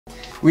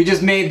We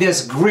just made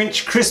this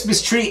Grinch Christmas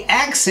tree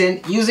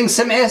accent using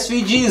some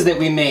SVGs that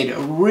we made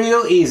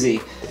real easy.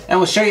 And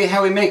we'll show you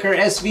how we make our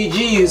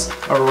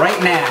SVGs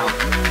right now.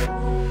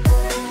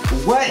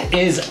 What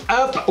is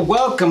up?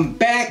 Welcome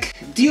back.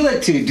 Do you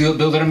like to do it,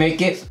 build it, or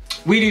make it?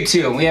 We do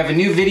too. We have a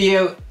new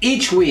video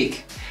each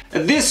week.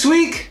 This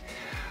week,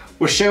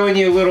 we're showing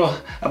you a little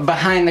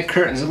behind the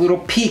curtains, a little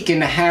peek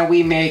into how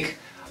we make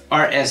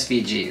our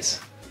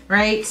SVGs.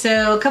 Right,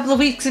 so a couple of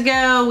weeks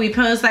ago, we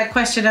posed that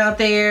question out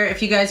there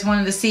if you guys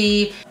wanted to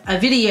see a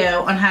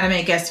video on how to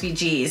make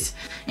SVGs.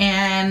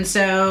 And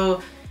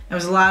so there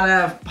was a lot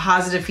of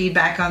positive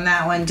feedback on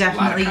that one,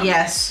 definitely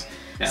yes.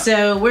 Yeah.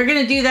 So we're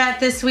gonna do that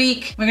this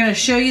week. We're gonna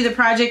show you the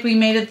project we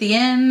made at the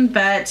end,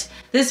 but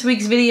this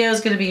week's video is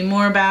gonna be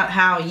more about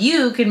how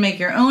you can make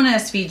your own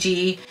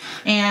SVG,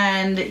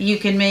 and you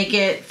can make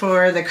it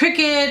for the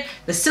Cricut,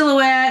 the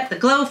Silhouette, the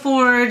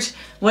Glowforge,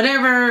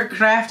 whatever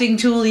crafting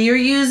tool you're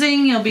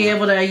using, you'll be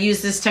able to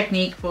use this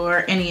technique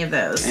for any of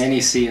those.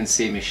 Any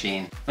CNC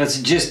machine.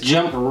 Let's just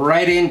jump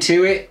right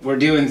into it. We're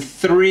doing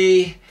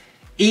 3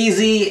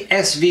 easy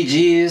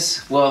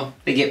SVGs. Well,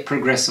 they get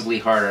progressively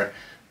harder.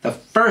 The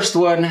first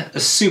one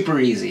is super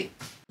easy.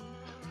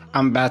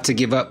 I'm about to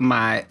give up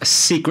my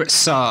secret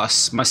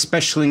sauce, my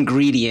special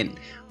ingredient,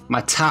 my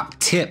top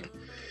tip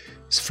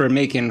is for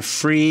making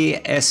free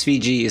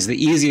SVGs.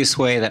 The easiest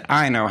way that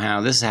I know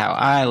how. This is how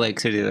I like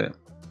to do it.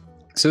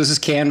 So this is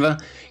Canva.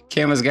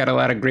 Canva's got a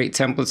lot of great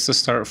templates to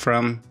start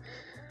from.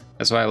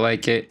 That's why I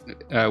like it.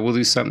 We'll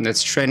do something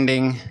that's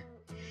trending.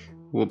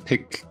 We'll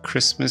pick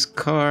Christmas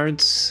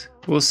cards.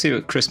 We'll see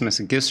what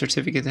Christmas gift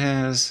certificate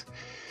has.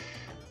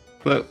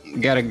 Look,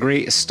 got a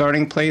great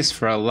starting place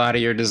for a lot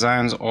of your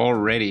designs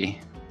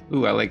already.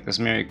 Ooh, I like this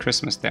Merry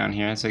Christmas down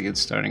here. That's a good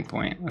starting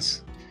point.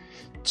 Let's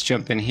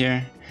jump in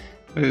here.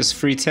 With this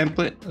free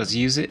template, let's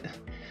use it.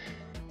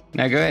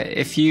 Now go ahead,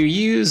 if you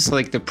use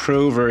like the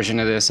pro version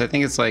of this, I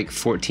think it's like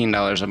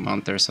 $14 a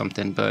month or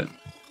something, but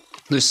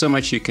there's so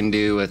much you can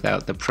do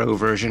without the pro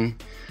version.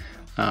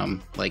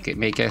 Like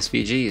make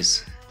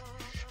SVGs.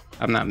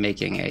 I'm not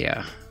making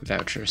a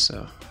voucher,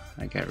 so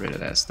I got rid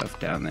of that stuff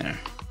down there.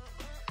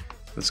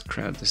 Let's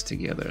crowd this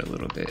together a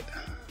little bit.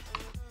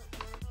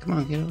 Come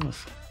on, get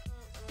off.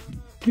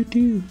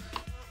 Doo-doo.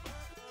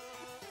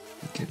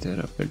 Get that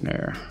up in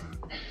there.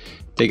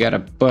 They got a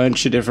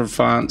bunch of different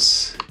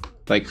fonts,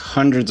 like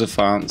hundreds of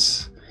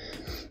fonts.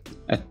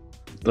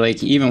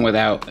 Like even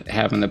without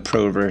having the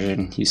pro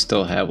version, you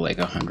still have like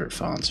 100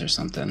 fonts or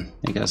something.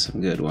 They got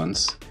some good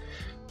ones.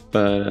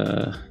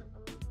 But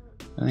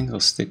I think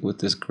I'll stick with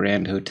this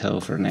Grand Hotel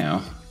for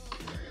now.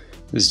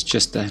 This is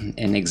just an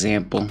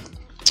example.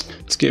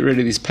 Let's get rid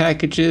of these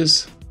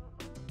packages.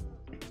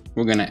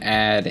 We're gonna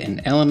add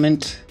an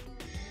element.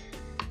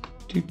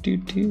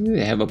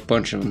 They have a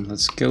bunch of them.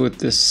 Let's go with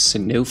this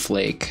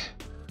snowflake.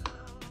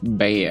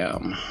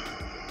 Bam.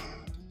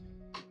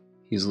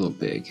 He's a little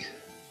big.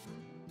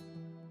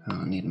 I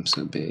don't need him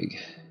so big.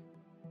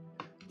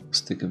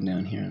 Stick him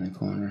down here in the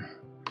corner.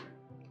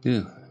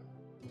 Ooh,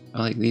 I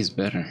like these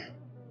better.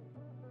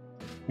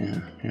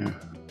 Yeah.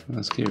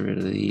 Let's get rid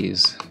of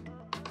these.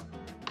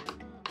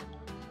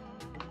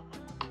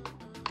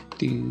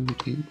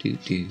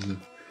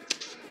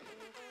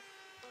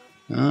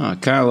 Oh, I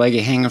kind of like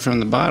it hanging from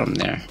the bottom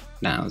there.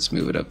 Now let's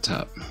move it up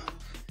top.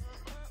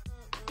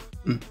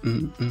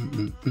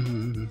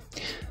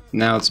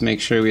 Now let's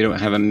make sure we don't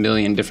have a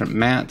million different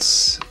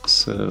mats.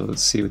 So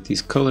let's see what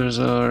these colors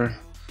are.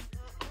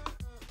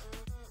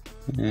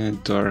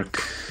 And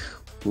dark.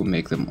 We'll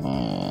make them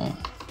all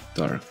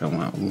dark. I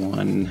want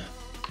one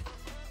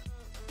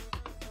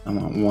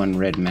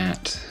red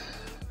mat.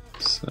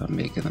 So I'm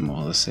making them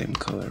all the same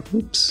color.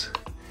 Whoops.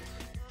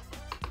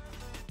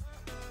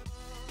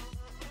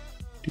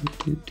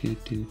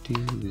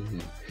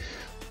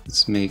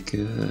 Let's make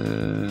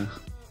we'll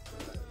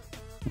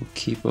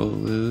keep all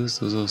those.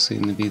 Those all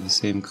seem to be the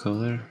same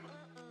color.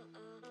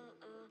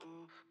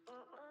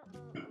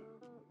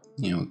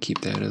 We'll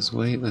keep that as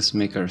white. Let's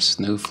make our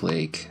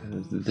snowflake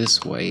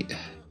this white.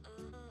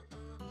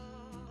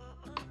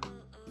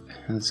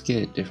 Let's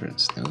get a different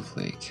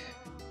snowflake.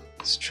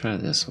 Let's try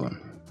this one.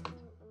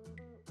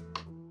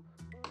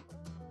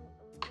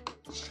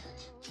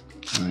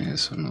 I like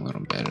this one a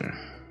little better.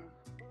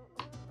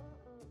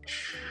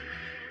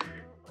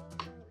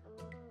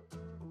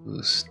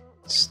 We'll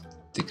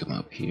stick them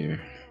up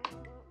here.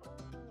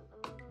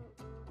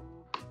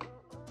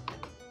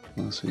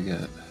 What else we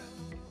got?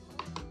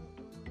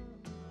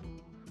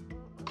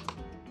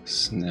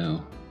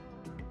 Snow.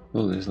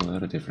 Oh, there's a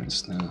lot of different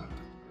snow.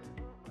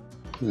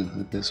 Ooh, look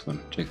at this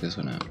one. Check this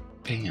one out.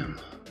 Bam.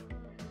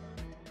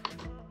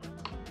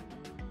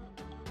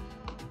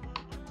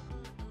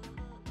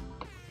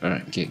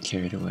 Alright, getting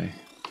carried away.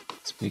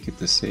 Let's make it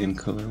the same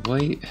color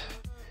white.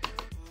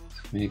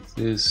 Let's make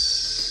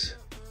this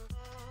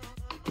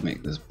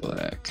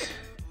black.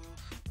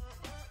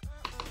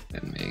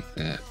 And make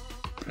that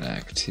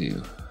black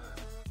too.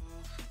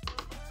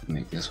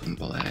 Make this one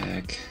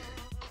black.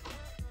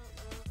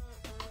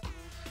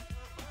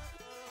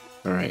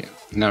 Alright,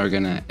 Now we're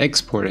gonna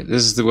export it.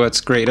 This is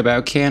what's great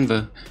about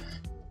Canva.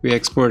 We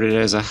export it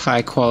as a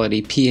high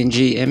quality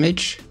PNG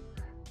image.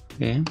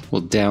 Okay,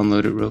 we'll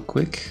download it real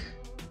quick.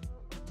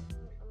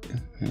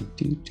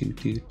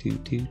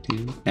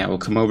 Now we'll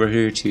come over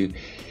here to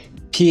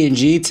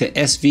PNG to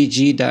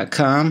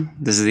SVG.com.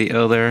 This is the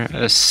other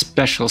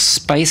special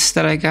spice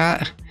that I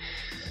got.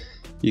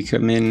 You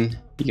come in,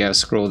 you gotta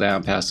scroll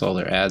down past all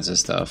their ads and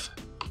stuff.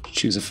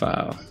 Choose a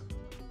file.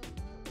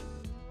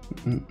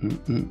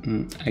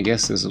 I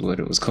guess this is what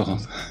it was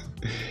called.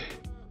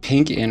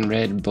 Pink and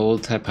red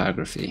bold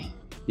typography.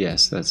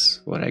 Yes,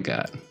 that's what I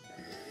got.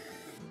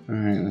 All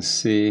right, let's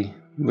see.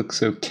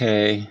 Looks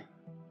okay.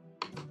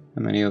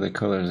 How many other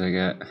colors I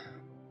got?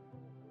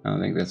 I don't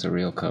think that's a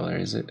real color,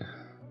 is it?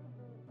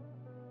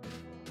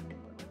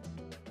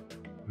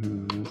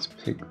 Let's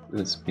pick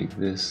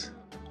this.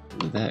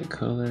 That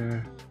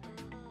color.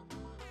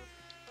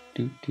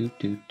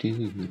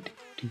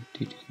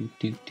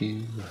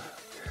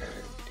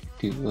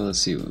 Well, let's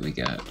see what we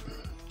got.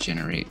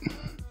 Generate.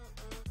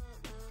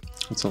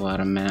 That's a lot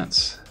of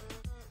mats.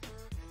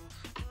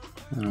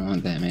 I don't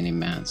want that many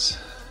mats.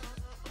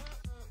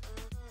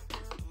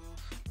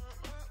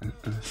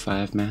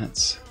 5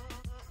 mats.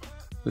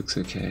 Looks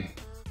okay.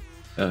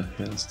 Oh,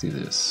 here, let's do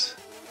this.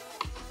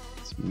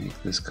 Let's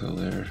make this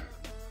color.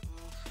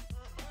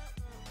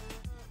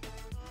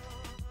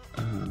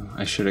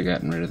 I should have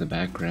gotten rid of the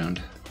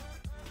background.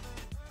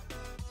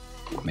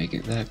 Make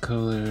it that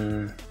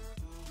color.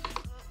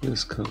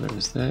 This color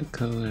is that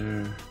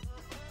color.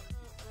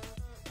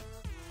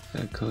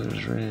 That color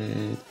is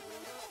red.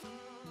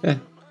 Yeah, it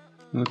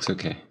looks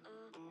okay.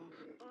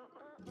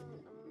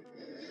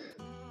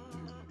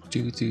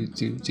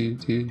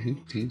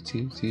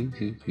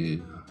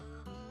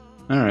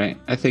 Alright,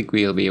 I think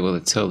we'll be able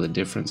to tell the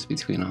difference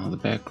between all the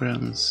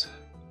backgrounds.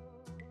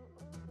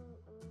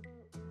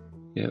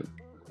 Yep.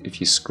 If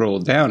you scroll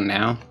down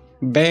now,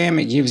 bam,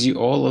 it gives you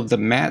all of the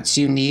mats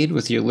you need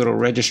with your little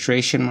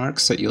registration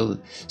marks so that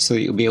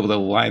you'll be able to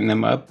line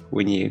them up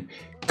when you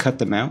cut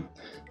them out.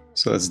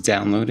 So let's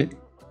download it.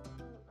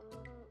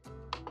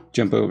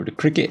 Jump over to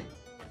Cricut.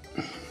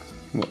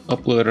 We'll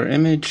upload our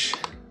image.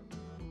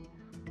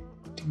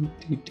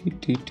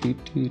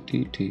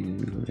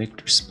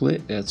 Vector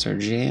split, that's our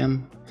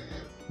jam.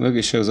 Look,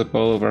 it shows up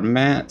all of our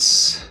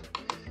mats.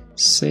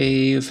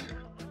 Save.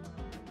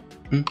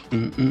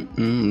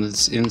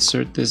 Let's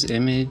insert this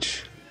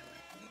image.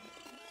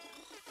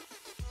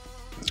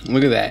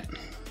 Look at that.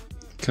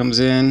 Comes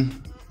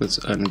in. Let's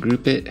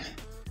ungroup it.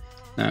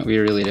 We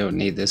really don't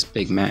need this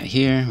big mat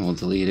here. We'll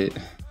delete it.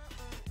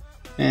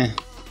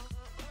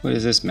 What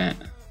is this mat?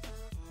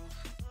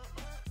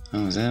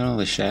 Oh, is that all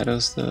the shadow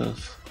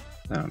stuff?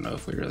 I don't know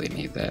if we really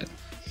need that.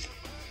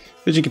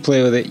 But you can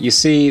play with it. You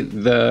see,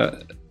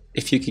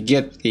 if you could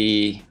get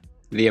the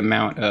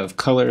amount of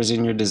colors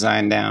in your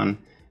design down,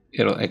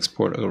 it'll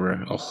export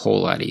over a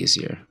whole lot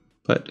easier.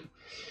 But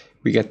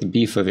we got the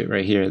beef of it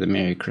right here, the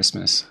Merry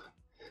Christmas.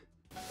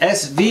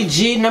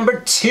 SVG number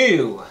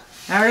 2.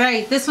 All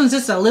right, this one's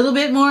just a little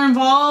bit more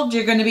involved.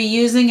 You're going to be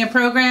using a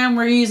program.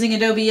 We're using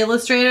Adobe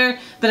Illustrator,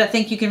 but I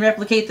think you can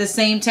replicate the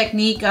same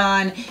technique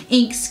on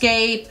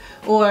Inkscape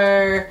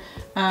or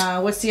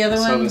what's the other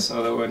one? I saw this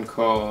other one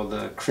called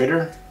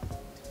Critter.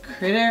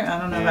 Critter? I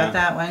don't know about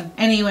that one.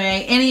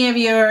 Anyway, any of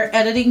your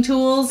editing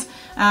tools,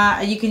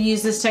 you can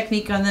use this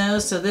technique on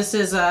those. So this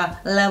is a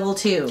level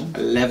 2.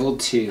 Level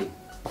 2.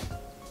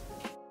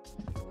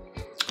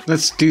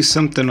 Let's do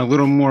something a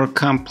little more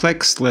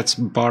complex. Let's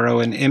borrow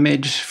an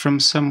image from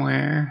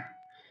somewhere.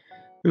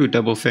 Ooh,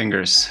 double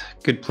fingers.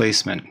 Good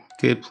placement.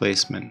 Good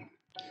placement.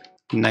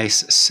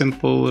 Nice,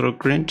 simple little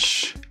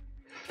Grinch.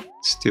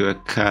 Let's do a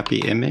copy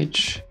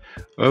image.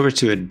 Over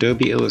to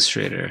Adobe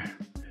Illustrator.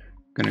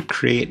 I'm gonna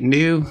create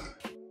new.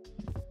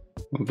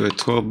 We'll go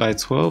 12 by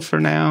 12 for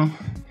now.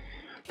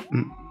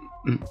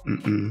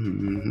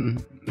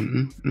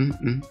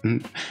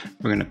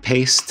 We're gonna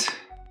paste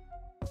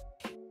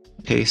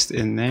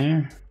in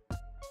there.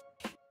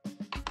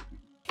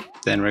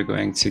 Then we're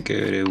going to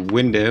go to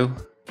Window,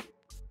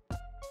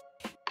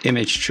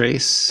 Image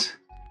Trace,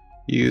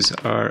 use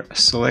our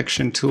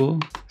selection tool,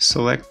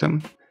 select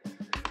them.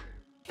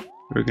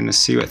 We're going to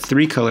see what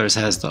 3 colors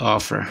has to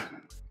offer.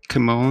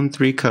 Come on,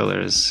 3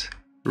 colors.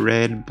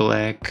 Red,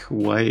 black,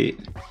 white,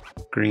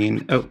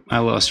 green. Oh, I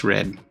lost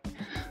red.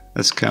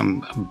 Let's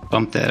come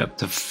bump that up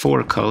to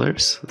 4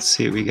 colors. Let's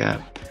see what we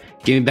got.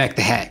 Give me back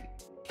the hat.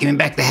 Give me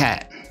back the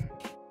hat.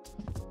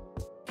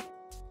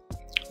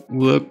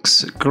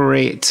 Looks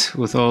great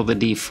with all the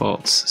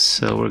defaults.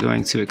 So we're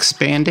going to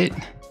expand it,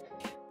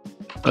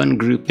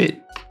 ungroup it,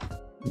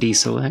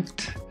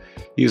 deselect,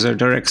 use our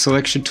direct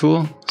selection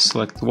tool,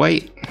 select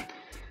white,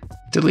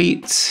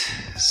 delete,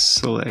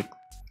 select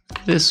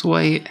this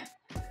white,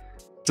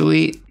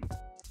 delete,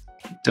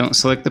 don't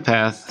select the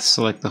path,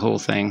 select the whole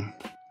thing.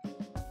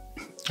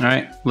 All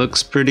right,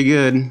 looks pretty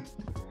good.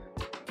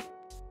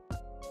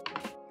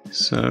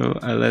 So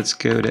let's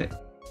go to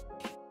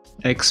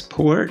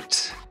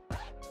export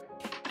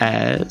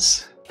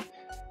as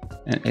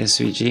an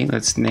SVG.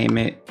 Let's name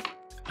it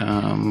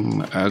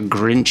a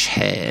Grinch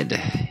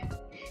head.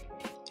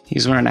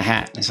 He's wearing a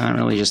hat. It's not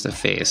really just a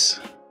face.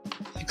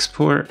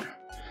 Export.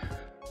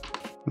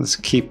 Let's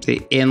keep the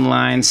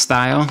inline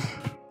style.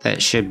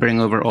 That should bring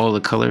over all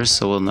the colors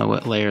so we'll know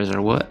what layers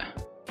are what.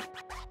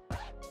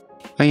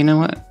 Oh, you know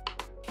what?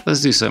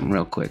 Let's do something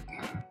real quick.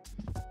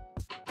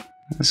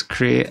 Let's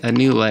create a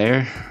new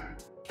layer.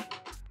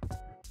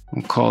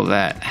 We'll call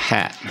that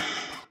hat.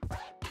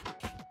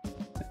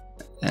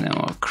 And then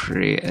we'll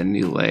create a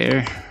new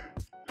layer.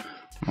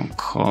 We'll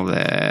call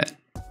that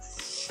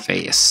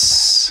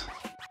face.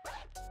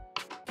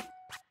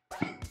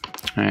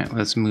 All right,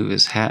 let's move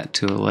his hat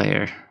to a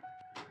layer.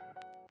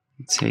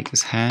 Take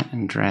his hat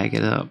and drag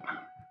it up.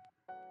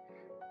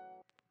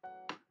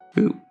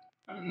 Boop.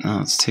 Now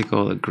let's take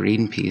all the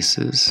green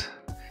pieces.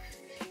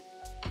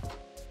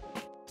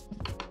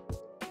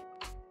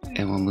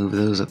 And we'll move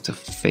those up to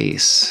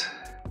face.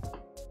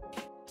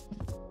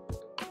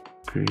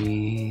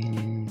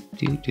 Green,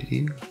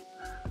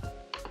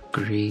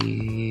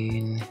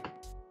 green.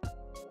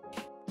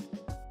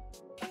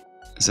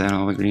 Is that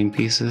all the green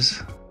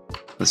pieces?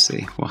 Let's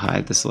see, we'll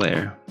hide this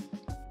layer.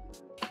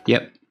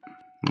 Yep,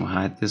 we'll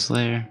hide this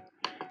layer.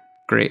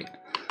 Great,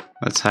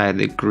 let's hide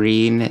the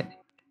green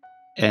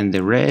and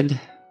the red.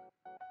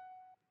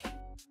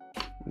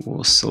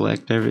 We'll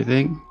select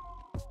everything.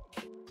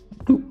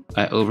 Oop,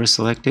 I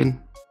over-selected.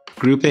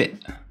 Group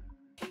it.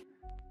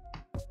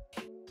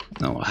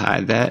 Then we'll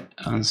hide that,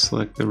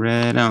 unselect the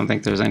red. I don't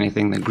think there's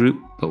anything to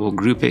group, but we'll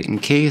group it in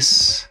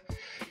case.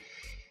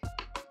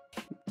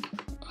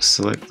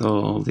 Select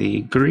all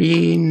the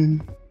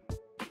green.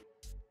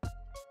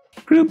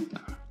 Group.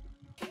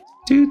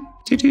 Doot,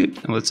 doot,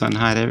 doot. Let's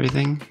unhide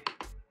everything.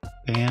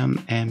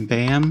 Bam and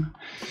bam.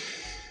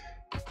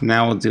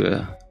 Now we'll do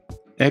a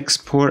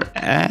export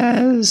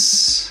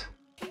as.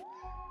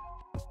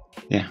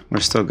 Yeah, we're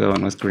still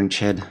going with Grinch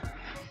head.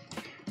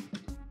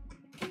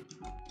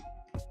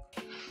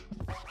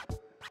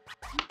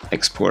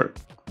 Export.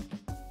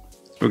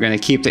 We're going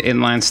to keep the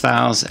inline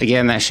styles.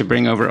 Again, that should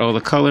bring over all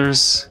the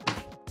colors.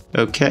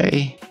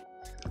 Okay.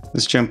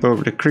 Let's jump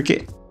over to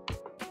Cricut.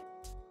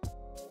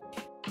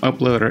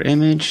 Upload our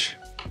image.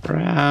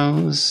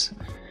 Browse.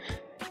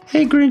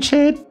 Hey, Grinch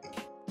head.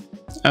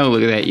 Oh,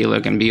 look at that. You're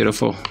looking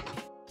beautiful.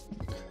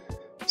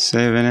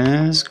 Save it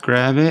as.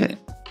 Grab it.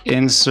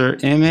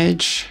 Insert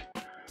image.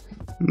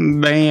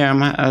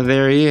 Bam.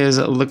 There he is,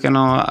 looking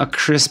all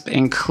crisp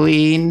and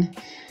clean.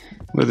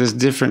 With his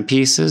different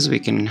pieces, we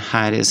can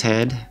hide his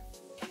head.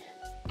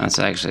 That's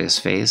actually his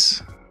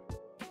face.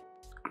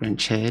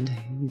 Grinch head.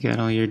 You got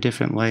all your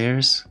different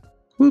layers.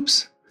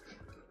 Whoops.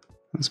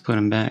 Let's put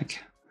him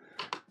back.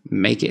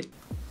 Make it.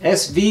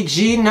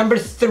 SVG number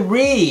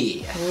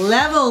 3.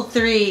 Level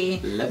 3.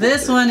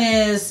 This one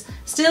is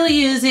still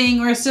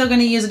we're still going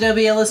to use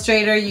Adobe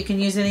Illustrator. You can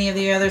use any of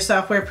the other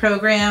software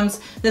programs.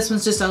 This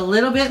one's just a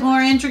little bit more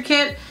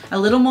intricate, a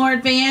little more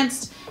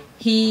advanced.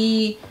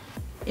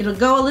 It'll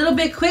go a little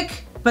bit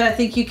quick, but I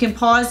think you can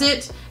pause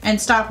it and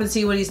stop and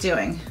see what he's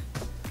doing.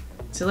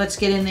 So let's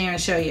get in there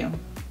and show you.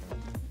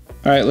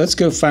 All right, let's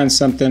go find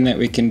something that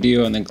we can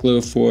do on the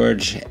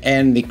Glowforge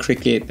and the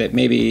Cricut that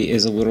maybe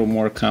is a little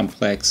more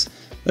complex.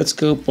 Let's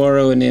go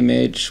borrow an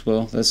image.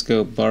 Well, let's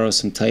go borrow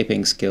some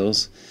typing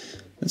skills.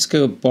 Let's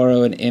go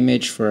borrow an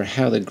image for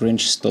How the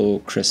Grinch Stole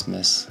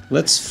Christmas.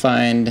 Let's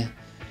find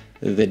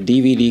the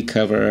DVD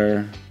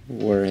cover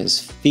where his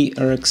feet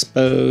are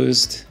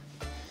exposed.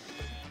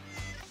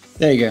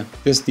 There you go,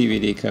 this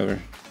DVD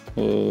cover.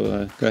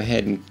 We'll go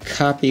ahead and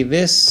copy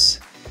this.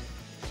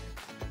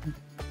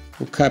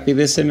 We'll copy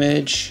this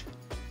image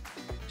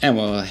and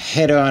we'll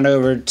head on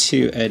over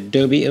to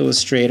Adobe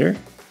Illustrator.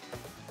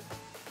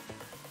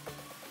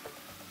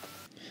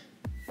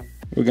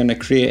 We're going to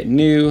create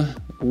new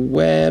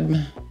web.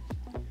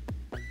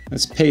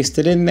 Let's paste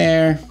it in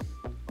there.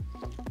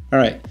 All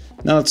right,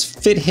 now let's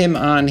fit him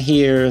on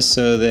here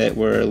so that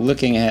we're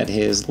looking at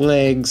his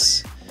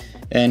legs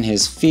and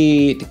his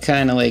feet,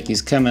 kind of like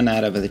he's coming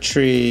out of the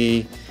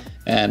tree.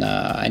 And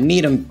I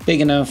need him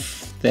big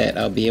enough that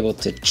I'll be able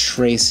to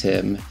trace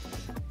him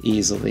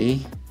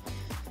easily.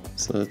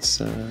 So let's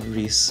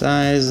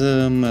resize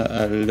him,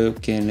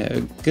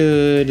 looking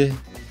good.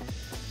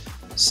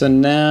 So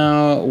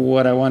now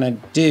what I want to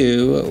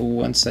do,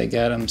 once I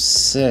got him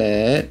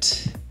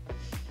set,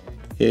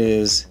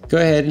 is go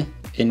ahead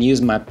and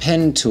use my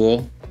pen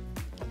tool.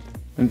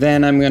 And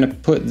then I'm going to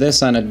put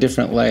this on a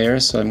different layer.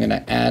 So I'm going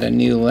to add a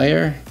new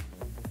layer.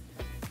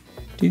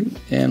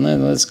 And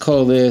let's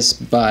call this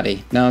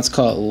body. Now let's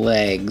call it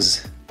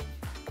legs,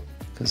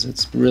 because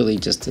it's really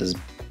just his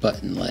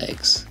button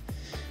legs.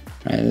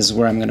 All right, this is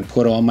where I'm going to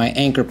put all my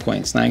anchor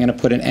points. Now I'm going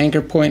to put an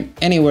anchor point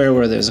anywhere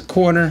where there's a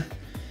corner.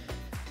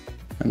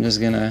 I'm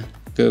just going to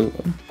go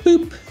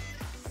boop,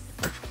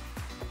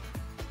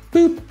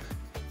 boop,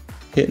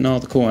 hitting all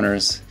the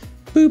corners.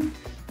 Boop,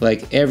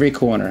 like every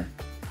corner.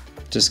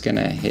 Just going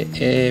to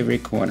hit every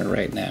corner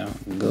right now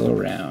and go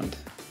around.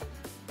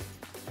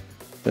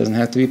 Doesn't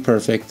have to be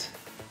perfect.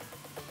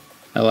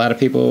 A lot of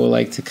people will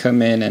like to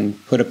come in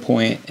and put a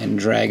point and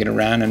drag it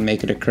around and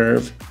make it a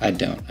curve. I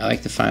don't. I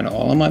like to find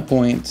all of my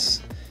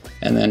points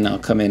and then I'll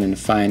come in and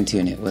fine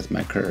tune it with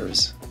my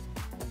curves.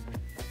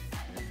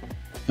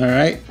 All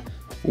right,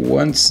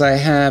 once I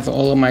have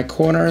all of my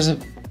corners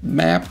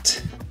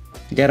mapped,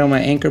 I got all my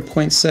anchor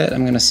points set,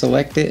 I'm gonna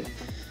select it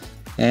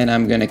and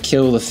I'm gonna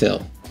kill the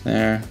fill.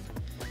 There,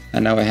 I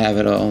know I have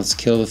it all. Let's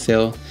kill the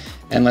fill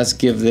and let's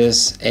give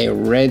this a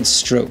red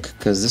stroke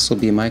because this will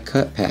be my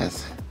cut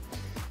path.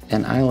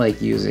 And I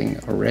like using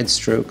red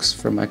strokes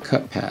for my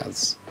cut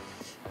paths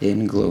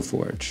in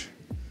Glowforge.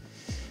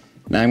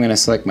 Now I'm going to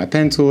select my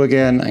pen tool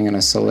again. I'm going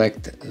to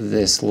select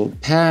this little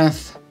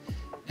path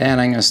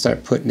and I'm going to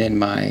start putting in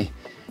my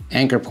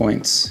anchor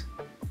points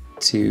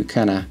to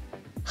kind of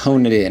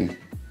hone it in.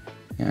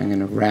 I'm going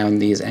to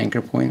round these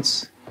anchor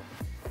points.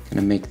 I'm going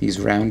to make these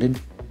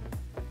rounded.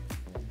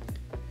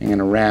 I'm going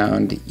to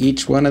round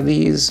each one of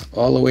these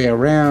all the way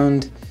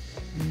around,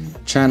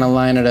 trying to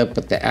line it up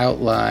with the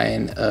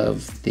outline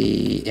of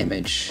the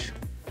image.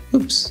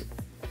 Oops,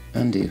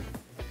 undo.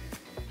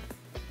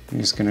 I'm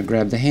just gonna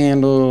grab the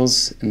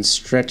handles and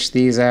stretch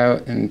these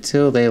out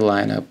until they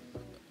line up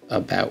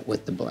about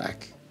with the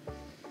black.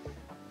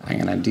 I'm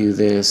gonna do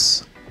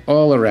this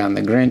all around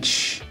the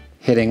Grinch,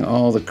 hitting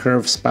all the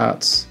curved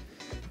spots,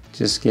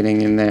 just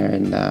getting in there,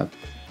 and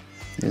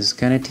it's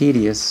kind of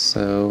tedious,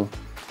 so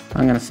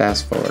I'm gonna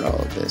fast forward all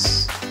of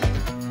this.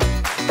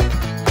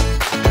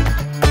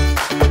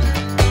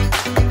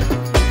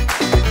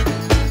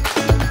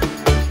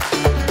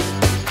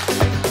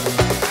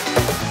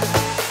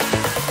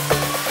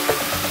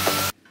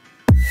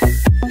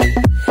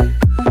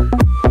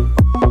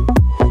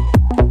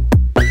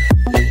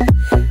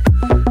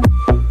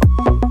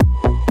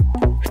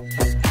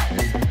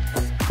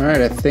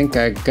 Alright, I think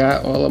I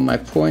got all of my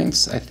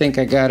points. I think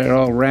I got it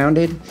all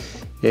rounded.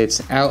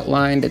 It's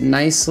outlined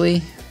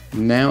nicely.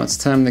 Now it's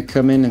time to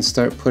come in and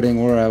start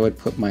putting where I would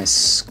put my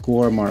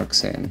score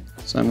marks in.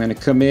 So I'm going to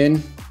come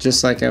in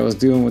just like I was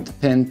doing with the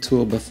pen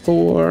tool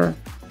before,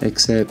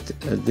 except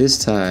this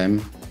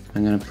time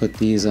I'm going to put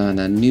these on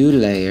a new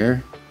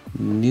layer,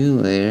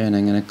 and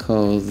I'm going to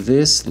call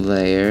this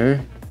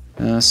layer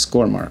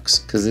score marks,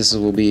 because this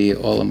will be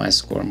all of my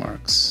score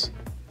marks.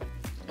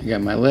 I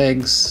got my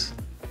legs.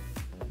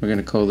 We're going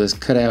to call this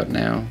cutout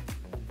now,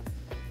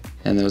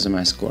 and those are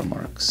my score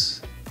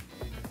marks.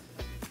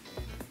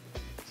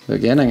 So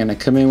again, I'm going to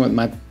come in with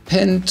my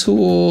pen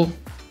tool,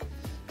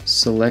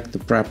 select the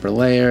proper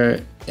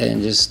layer,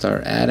 and just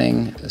start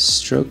adding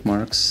stroke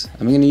marks.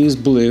 I'm going to use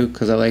blue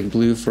because I like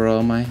blue for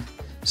all my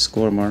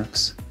score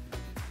marks.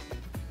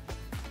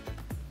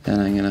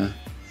 And I'm going to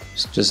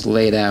just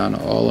lay down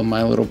all of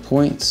my little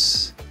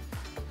points,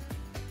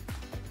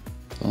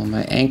 all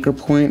my anchor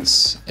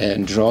points,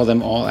 and draw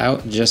them all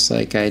out just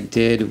like I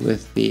did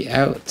with the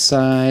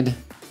outside.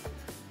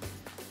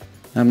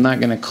 I'm not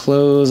going to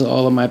close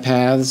all of my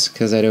paths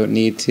because I don't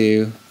need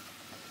to.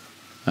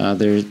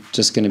 They're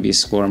just going to be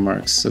score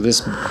marks. So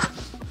this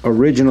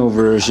original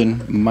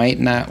version might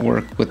not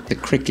work with the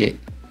Cricut,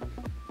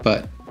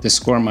 but the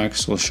score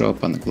marks will show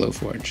up on the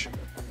Glowforge.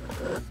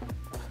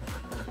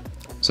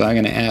 So I'm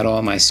going to add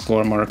all my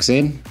score marks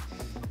in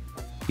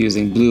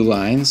using blue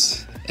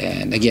lines.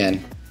 And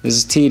again, this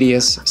is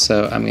tedious,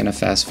 so I'm going to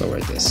fast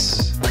forward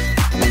this.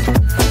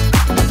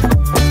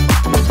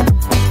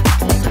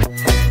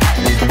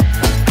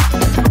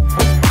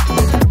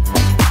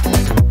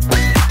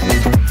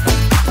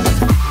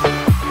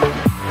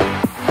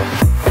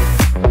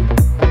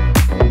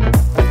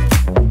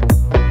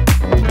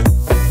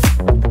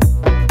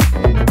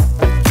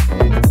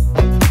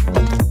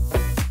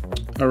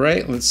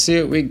 Alright, let's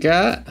see what we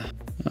got.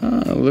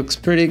 Oh, looks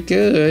pretty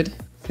good.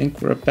 I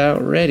think we're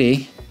about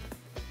ready.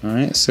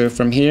 Alright, so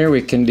from here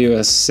we can do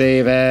a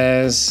save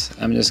as.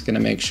 I'm just going to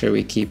make sure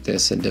we keep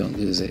this and don't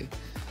lose it.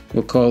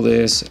 We'll call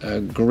this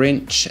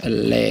Grinch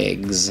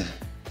legs.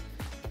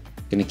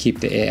 Going to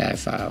keep the AI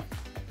file.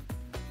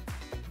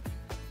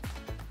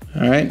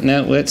 Alright,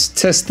 now let's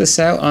test this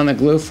out on the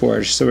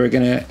Glowforge. So we're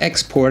going to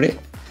export it.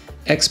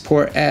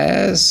 Export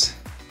as.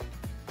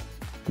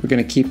 We're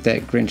going to keep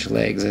that Grinch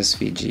legs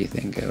SVG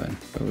thing going,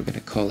 but we're going to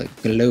call it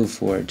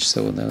Glowforge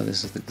so we'll know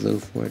this is the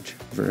Glowforge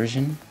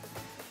version.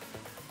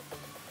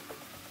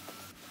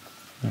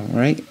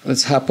 Alright,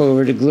 let's hop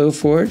over to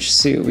Glowforge,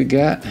 see what we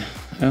got.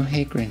 Oh,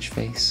 hey Grinch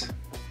face.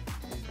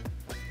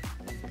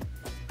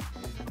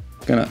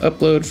 Gonna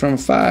upload from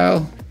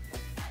file.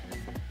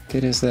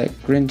 Get us that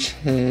Grinch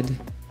head,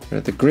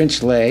 or the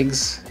Grinch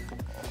legs.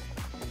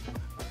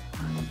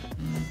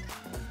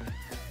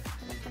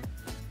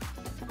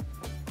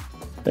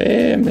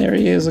 Bam, there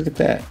he is, look at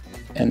that.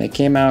 And they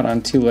came out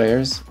on 2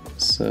 layers,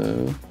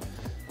 so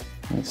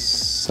let's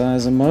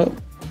size them up.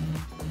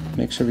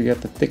 Make sure we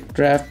got the thick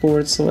draft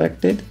board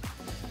selected.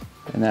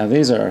 And now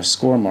these are our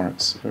score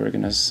marks. We're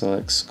going to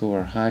select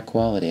score high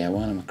quality. I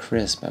want them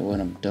crisp. I want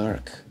them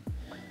dark.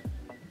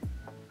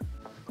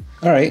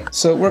 Alright,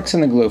 so it works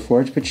in the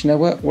Glowforge, but you know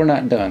what? We're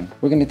not done.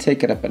 We're going to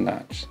take it up a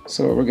notch.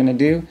 So what we're going to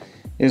do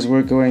is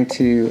we're going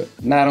to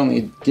not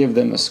only give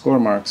them the score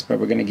marks, but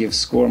we're going to give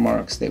score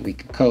marks that we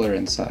can color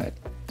inside.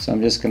 So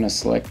I'm just going to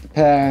select the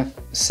path,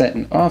 set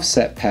an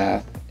offset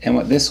path, and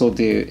what this will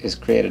do is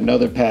create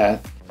another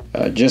path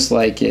just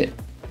like it,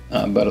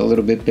 but a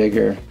little bit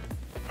bigger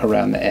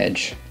around the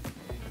edge.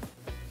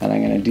 And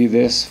I'm going to do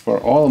this for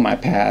all of my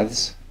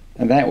paths,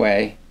 and that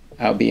way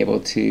I'll be able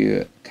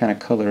to kind of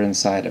color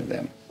inside of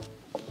them.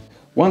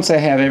 Once I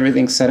have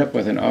everything set up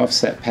with an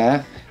offset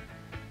path,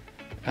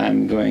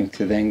 I'm going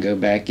to then go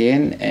back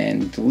in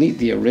and delete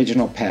the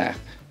original path.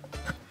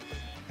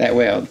 That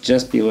way I'll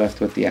just be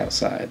left with the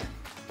outside.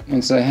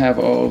 Once I have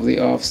all of the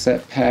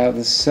offset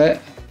paths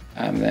set,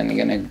 I'm then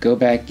going to go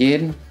back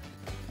in.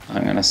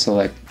 I'm going to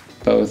select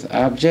both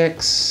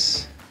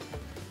objects.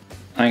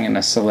 I'm going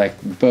to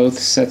select both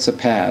sets of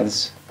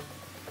paths,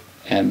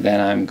 and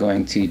then I'm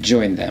going to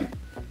join them.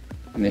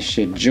 And this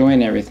should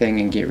join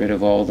everything and get rid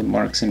of all the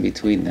marks in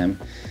between them.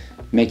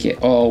 Make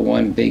it all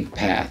one big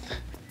path.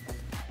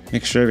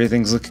 Make sure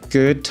everything's looking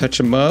good, touch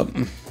them up.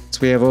 Once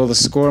we have all the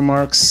score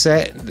marks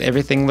set,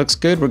 everything looks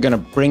good, we're going to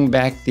bring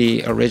back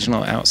the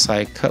original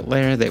outside cut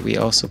layer that we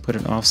also put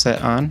an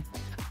offset on.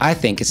 I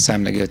think it's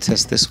time to go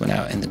test this one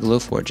out in the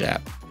Glowforge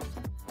app.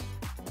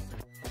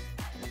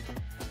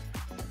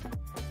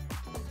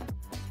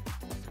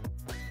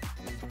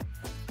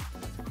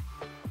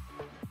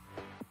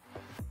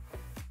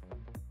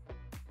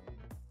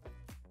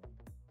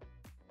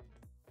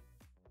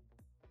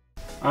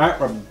 Alright,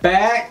 we're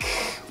back.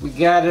 We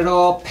got it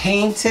all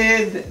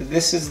painted.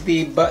 This is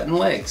the button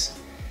legs.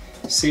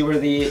 See where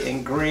the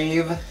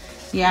engrave?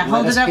 Yeah,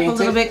 hold it up a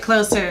little bit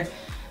closer.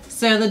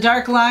 So the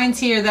dark lines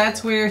here,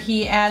 that's where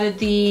he added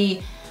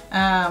the,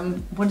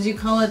 what did you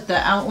call it? The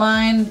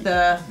outline?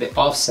 The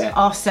offset.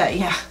 Offset,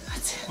 yeah.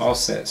 That's it.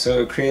 Offset.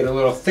 So create a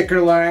little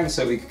thicker line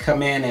so we can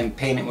come in and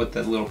paint it with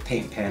the little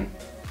paint pen.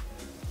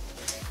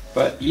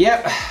 But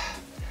yep,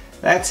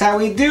 that's how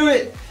we do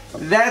it.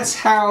 That's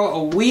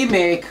how we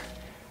make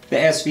the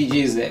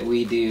SVGs that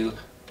we do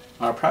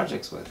our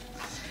projects with.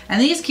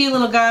 And these cute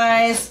little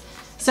guys,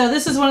 so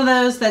this is one of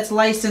those that's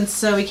licensed,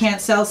 so we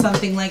can't sell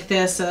something like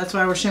this, so that's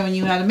why we're showing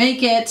you how to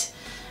make it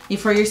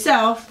for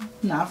yourself,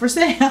 not for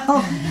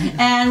sale.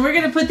 And we're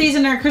gonna put these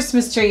in our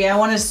Christmas tree. I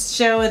want to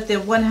show it the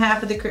one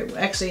half of the,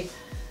 actually,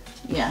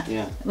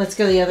 yeah. Let's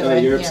go the other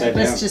way. You're upside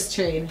down. Let's just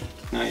trade.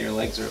 Now your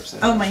legs are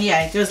upside down. Oh my,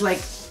 yeah, it goes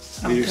like,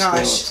 oh You're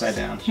gosh. still upside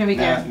down. Here we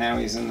go. Now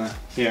he's in the,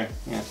 here.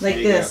 Yeah, like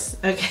this,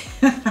 okay.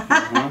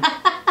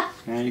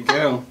 There you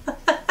go.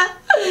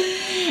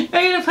 We're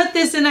going to put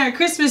this in our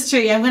Christmas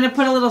tree. I'm going to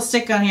put a little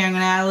stick on here. I'm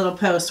going to add a little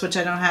post, which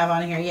I don't have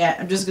on here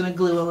yet. I'm just going to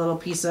glue a little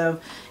piece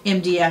of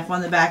MDF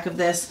on the back of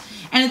this.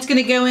 And it's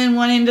going to go in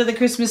one end of the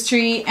Christmas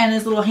tree, and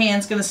his little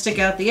hand's going to stick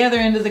out the other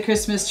end of the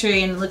Christmas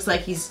tree, and it looks like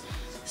he's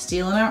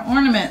stealing our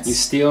ornaments. He's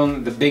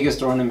stealing the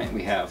biggest ornament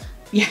we have.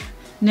 Yeah.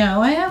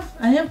 No, I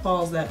have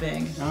balls that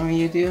big. Oh,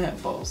 you do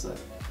have balls that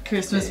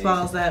Christmas big.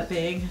 Balls that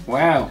big.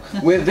 Wow.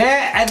 With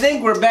that, I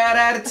think we're about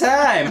out of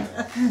time.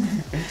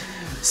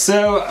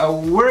 So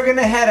we're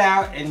gonna head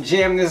out and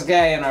jam this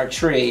guy in our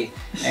tree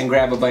and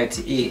grab a bite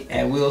to eat.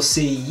 And we'll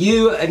see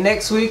you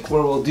next week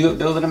where we'll do it,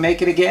 build it, and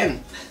make it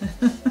again.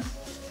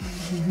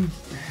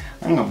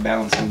 I'm gonna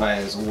balance him by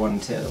his one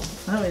toe.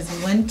 Oh, his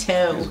one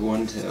toe. His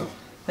one toe.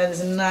 That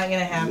is not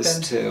gonna happen.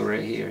 This toe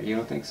right here. You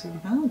don't think so?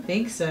 I don't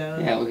think so.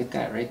 Yeah, look at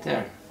that right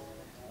there.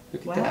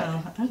 Look at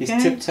that. Okay.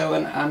 He's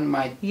tiptoeing on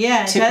my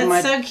yeah, tip of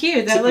my, that's so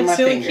cute. That looks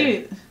really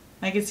cute.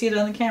 I can see it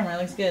on the camera.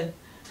 It looks good.